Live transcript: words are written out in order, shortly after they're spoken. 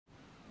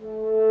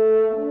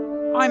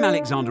I'm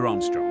Alexander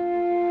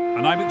Armstrong,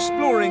 and I'm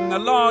exploring a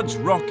large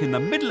rock in the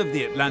middle of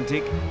the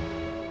Atlantic,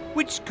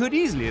 which could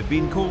easily have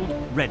been called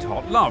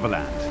red-hot lava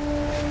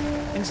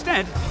land.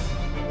 Instead,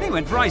 they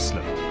went for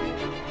Iceland,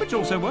 which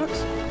also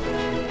works.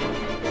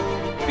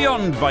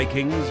 Beyond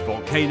Vikings,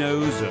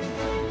 volcanoes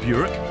and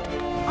Burek,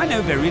 I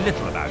know very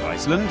little about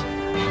Iceland.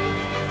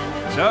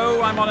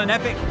 So I'm on an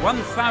epic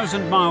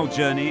 1,000-mile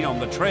journey on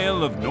the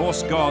trail of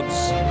Norse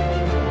gods,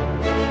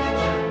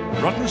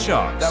 rotten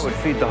sharks, That would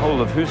feed the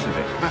whole of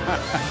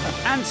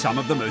Husavik. and some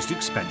of the most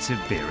expensive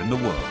beer in the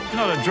world.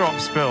 Not a drop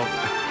spilt.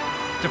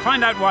 To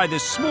find out why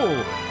this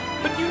small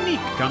but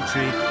unique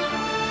country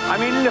I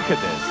mean, look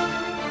at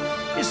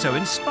this. is so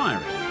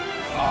inspiring.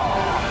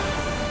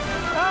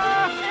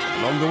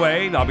 Along the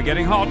way, I'll be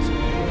getting hot,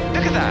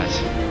 Look at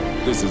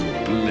that. This is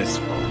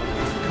blissful.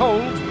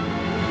 cold,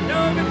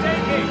 no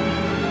overtaking,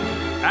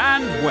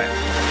 and wet.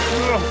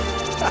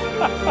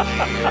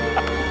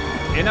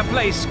 In a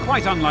place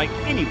quite unlike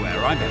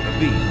anywhere I've ever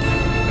been.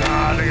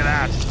 Ah, look at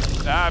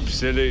that.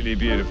 Absolutely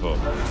beautiful.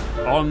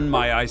 On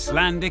my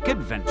Icelandic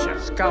adventure.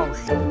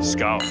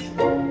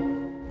 Skull.